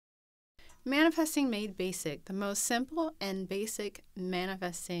Manifesting Made Basic, the most simple and basic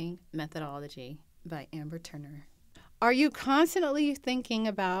manifesting methodology by Amber Turner. Are you constantly thinking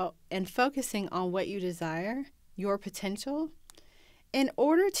about and focusing on what you desire, your potential? In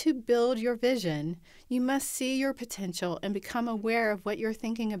order to build your vision, you must see your potential and become aware of what you're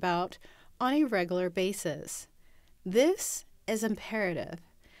thinking about on a regular basis. This is imperative.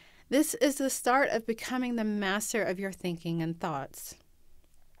 This is the start of becoming the master of your thinking and thoughts.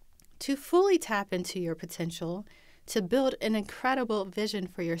 To fully tap into your potential, to build an incredible vision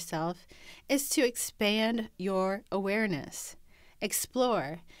for yourself, is to expand your awareness,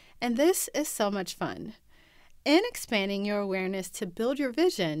 explore, and this is so much fun. In expanding your awareness to build your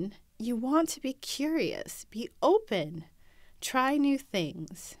vision, you want to be curious, be open, try new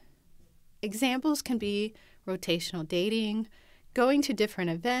things. Examples can be rotational dating, going to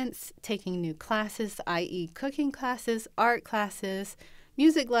different events, taking new classes, i.e. cooking classes, art classes,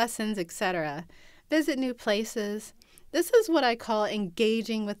 music lessons, etc. Visit new places. This is what I call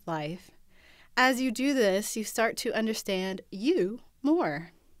engaging with life. As you do this, you start to understand you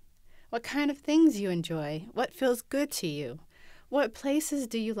more. What kind of things you enjoy, what feels good to you, what places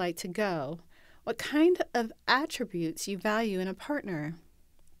do you like to go, what kind of attributes you value in a partner.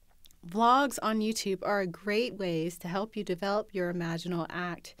 Vlogs on YouTube are great ways to help you develop your imaginal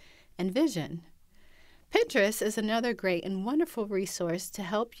act and vision. Pinterest is another great and wonderful resource to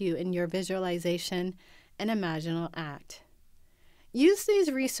help you in your visualization and imaginal act. Use these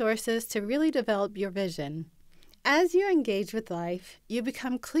resources to really develop your vision. As you engage with life, you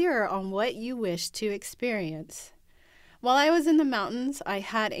become clearer on what you wish to experience. While I was in the mountains, I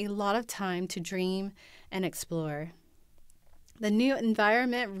had a lot of time to dream and explore. The new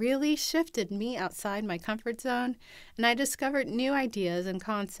environment really shifted me outside my comfort zone, and I discovered new ideas and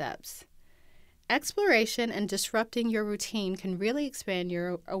concepts. Exploration and disrupting your routine can really expand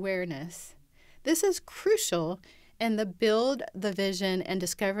your awareness. This is crucial in the build the vision and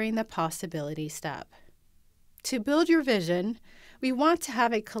discovering the possibility step. To build your vision, we want to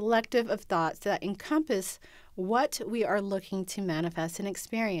have a collective of thoughts that encompass what we are looking to manifest and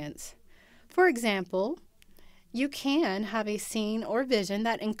experience. For example, you can have a scene or vision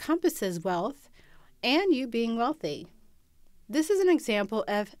that encompasses wealth and you being wealthy. This is an example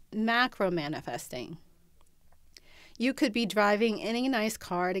of macro manifesting. You could be driving in a nice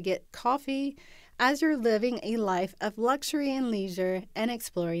car to get coffee as you're living a life of luxury and leisure and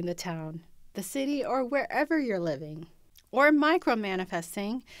exploring the town, the city, or wherever you're living. Or micro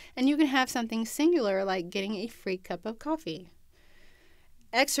manifesting, and you can have something singular like getting a free cup of coffee.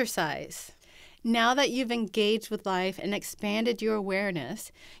 Exercise. Now that you've engaged with life and expanded your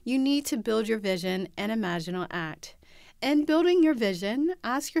awareness, you need to build your vision and imaginal act. In building your vision,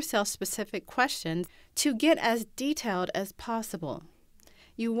 ask yourself specific questions to get as detailed as possible.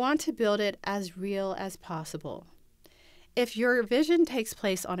 You want to build it as real as possible. If your vision takes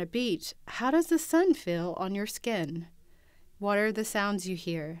place on a beach, how does the sun feel on your skin? What are the sounds you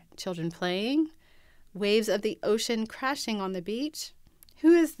hear? Children playing? Waves of the ocean crashing on the beach?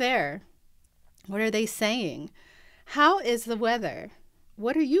 Who is there? What are they saying? How is the weather?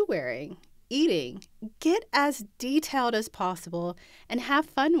 What are you wearing? Eating? Get as detailed as possible and have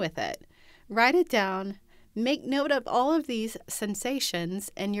fun with it. Write it down. Make note of all of these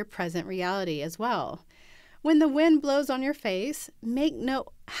sensations in your present reality as well. When the wind blows on your face, make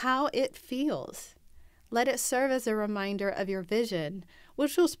note how it feels. Let it serve as a reminder of your vision,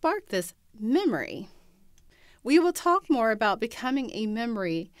 which will spark this memory. We will talk more about becoming a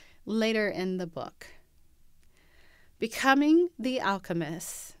memory later in the book. Becoming the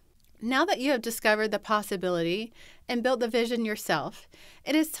alchemist. Now that you have discovered the possibility and built the vision yourself,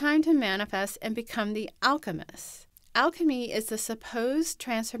 it is time to manifest and become the alchemist. Alchemy is the supposed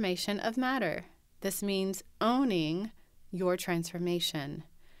transformation of matter. This means owning your transformation.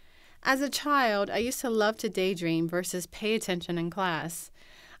 As a child, I used to love to daydream versus pay attention in class.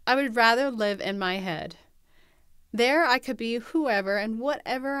 I would rather live in my head. There I could be whoever and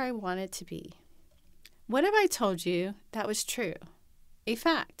whatever I wanted to be. What if I told you that was true? A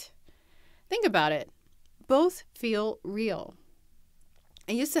fact. Think about it. Both feel real.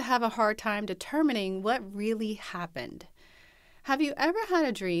 I used to have a hard time determining what really happened. Have you ever had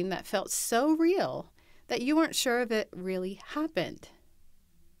a dream that felt so real that you weren't sure if it really happened?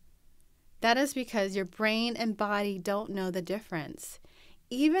 That is because your brain and body don't know the difference.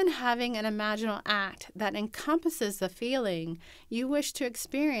 Even having an imaginal act that encompasses the feeling you wish to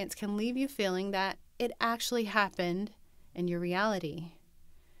experience can leave you feeling that it actually happened in your reality.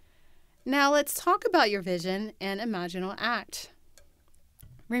 Now let's talk about your vision and imaginal act.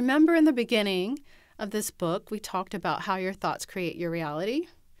 Remember in the beginning of this book, we talked about how your thoughts create your reality?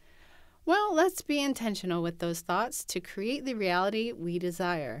 Well, let's be intentional with those thoughts to create the reality we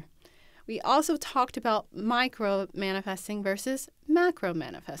desire. We also talked about micro manifesting versus macro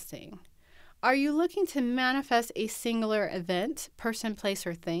manifesting. Are you looking to manifest a singular event, person, place,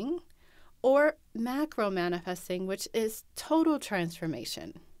 or thing? Or macro manifesting, which is total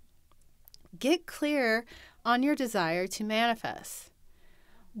transformation? Get clear on your desire to manifest.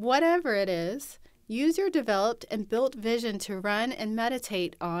 Whatever it is, use your developed and built vision to run and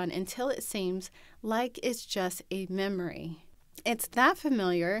meditate on until it seems like it's just a memory. It's that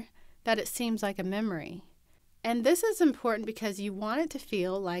familiar that it seems like a memory. And this is important because you want it to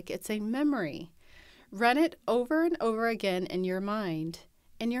feel like it's a memory. Run it over and over again in your mind,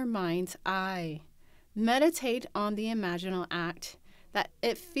 in your mind's eye. Meditate on the imaginal act that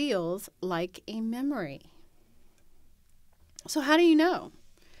it feels like a memory. So how do you know?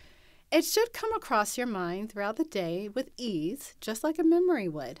 It should come across your mind throughout the day with ease, just like a memory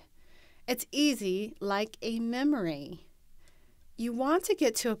would. It's easy like a memory. You want to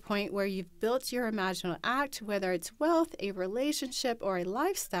get to a point where you've built your imaginal act, whether it's wealth, a relationship, or a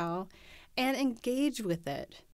lifestyle, and engage with it.